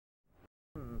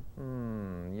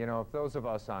know, those of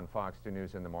us on Fox 2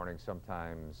 News in the morning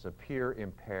sometimes appear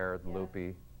impaired,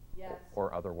 loopy,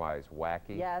 or otherwise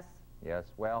wacky. Yes. Yes.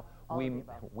 Well,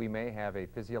 we may have a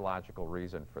physiological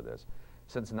reason for this.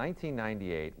 Since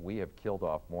 1998, we have killed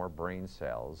off more brain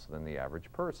cells than the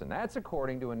average person. That's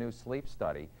according to a new sleep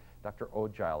study. Dr.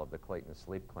 Ogile of the Clayton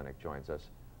Sleep Clinic joins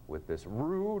us with this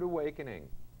rude awakening.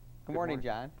 Good morning,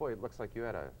 John. Boy, it looks like you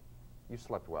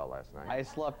slept well last night. I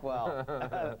slept well.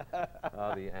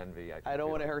 Oh, the envy. I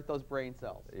don't want to hurt those brain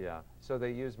cells. Yeah. So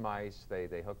they use mice.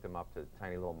 They hooked them up to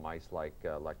tiny little mice-like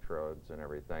electrodes and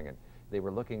everything, and they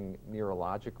were looking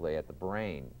neurologically at the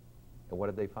brain. And what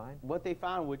did they find? What they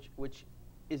found, which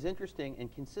is interesting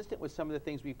and consistent with some of the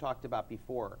things we've talked about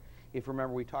before. If you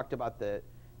remember, we talked about the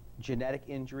genetic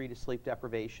injury to sleep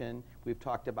deprivation. We've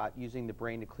talked about using the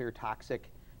brain to clear toxic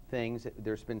things.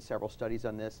 There's been several studies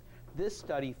on this. This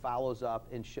study follows up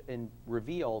and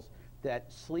reveals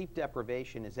that sleep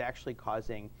deprivation is actually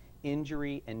causing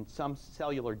injury and some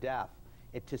cellular death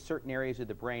to certain areas of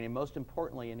the brain, and most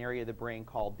importantly, an area of the brain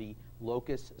called the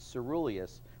locus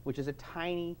ceruleus, which is a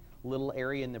tiny little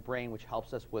area in the brain which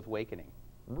helps us with awakening.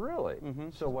 Really? Mm-hmm.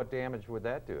 So what damage would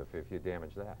that do if you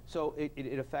damage that? So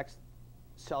it affects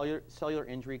cellular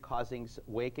injury, causing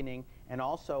awakening, and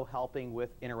also helping with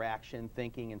interaction,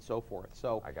 thinking, and so forth.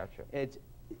 So I got you.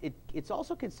 It's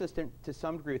also consistent to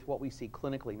some degree with what we see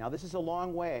clinically. Now, this is a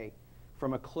long way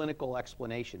from a clinical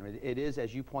explanation. It is,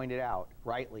 as you pointed out,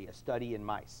 rightly, a study in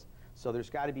mice. So there's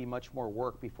got to be much more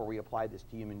work before we apply this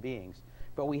to human beings.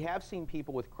 But we have seen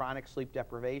people with chronic sleep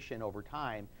deprivation over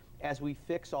time as we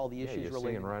fix all the issues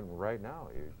related. You're seeing right now.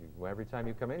 Every time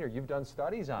you come in here, you've done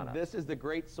studies on it. This is the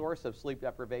great source of sleep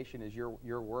deprivation, is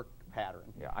your work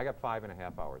pattern. Yeah, I got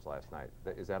 5.5 hours last night.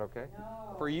 Is that okay?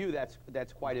 No. For you, that's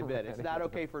quite a bit. It's not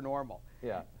okay for normal.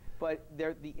 Yeah. But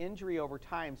the injury over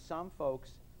time, some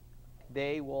folks,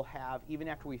 they will have, even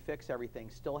after we fix everything,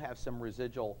 still have some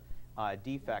residual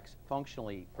defects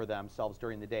functionally for themselves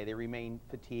during the day. They remain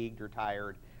fatigued or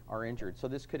tired or injured. So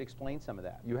this could explain some of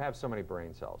that. You have so many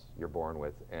brain cells you're born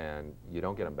with, and you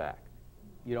don't get them back.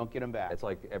 You don't get them back. It's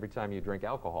like every time you drink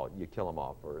alcohol, you kill them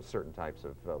off, or certain types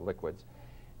of liquids.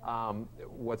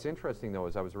 What's interesting, though,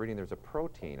 is I was reading there's a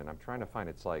protein, and I'm trying to find,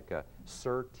 it's like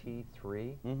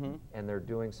SIRT3, and they're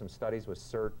doing some studies with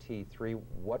SIRT3.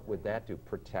 What would that do?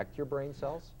 Protect your brain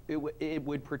cells? It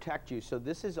would protect you. So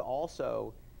this is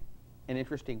also an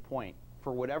interesting point.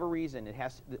 For whatever reason,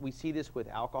 we see this with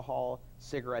alcohol,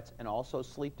 cigarettes, and also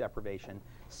sleep deprivation.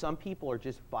 Some people are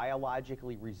just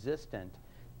biologically resistant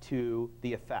to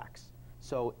the effects.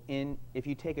 So if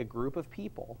you take a group of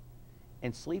people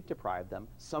and sleep deprive them,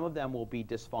 some of them will be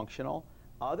dysfunctional.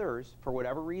 Others, for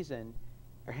whatever reason,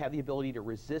 have the ability to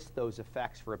resist those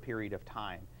effects for a period of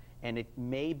time. And it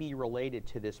may be related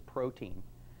to this protein.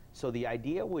 So the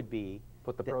idea would be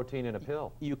put the protein in a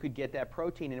pill. You could get that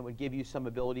protein, and it would give you some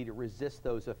ability to resist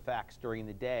those effects during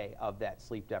the day of that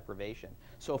sleep deprivation.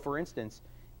 So for instance,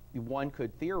 one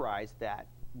could theorize that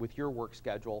with your work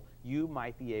schedule, you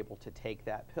might be able to take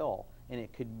that pill, and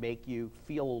it could make you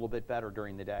feel a little bit better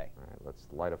during the day. All right, let's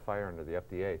light a fire under the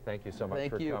FDA. Thank you so much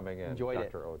for coming in, Enjoyed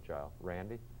Dr. Ogile.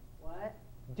 Randy? What?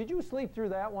 Did you sleep through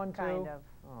that one, too? Kind of.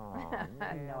 Oh,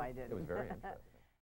 man. No, I didn't. It was very interesting.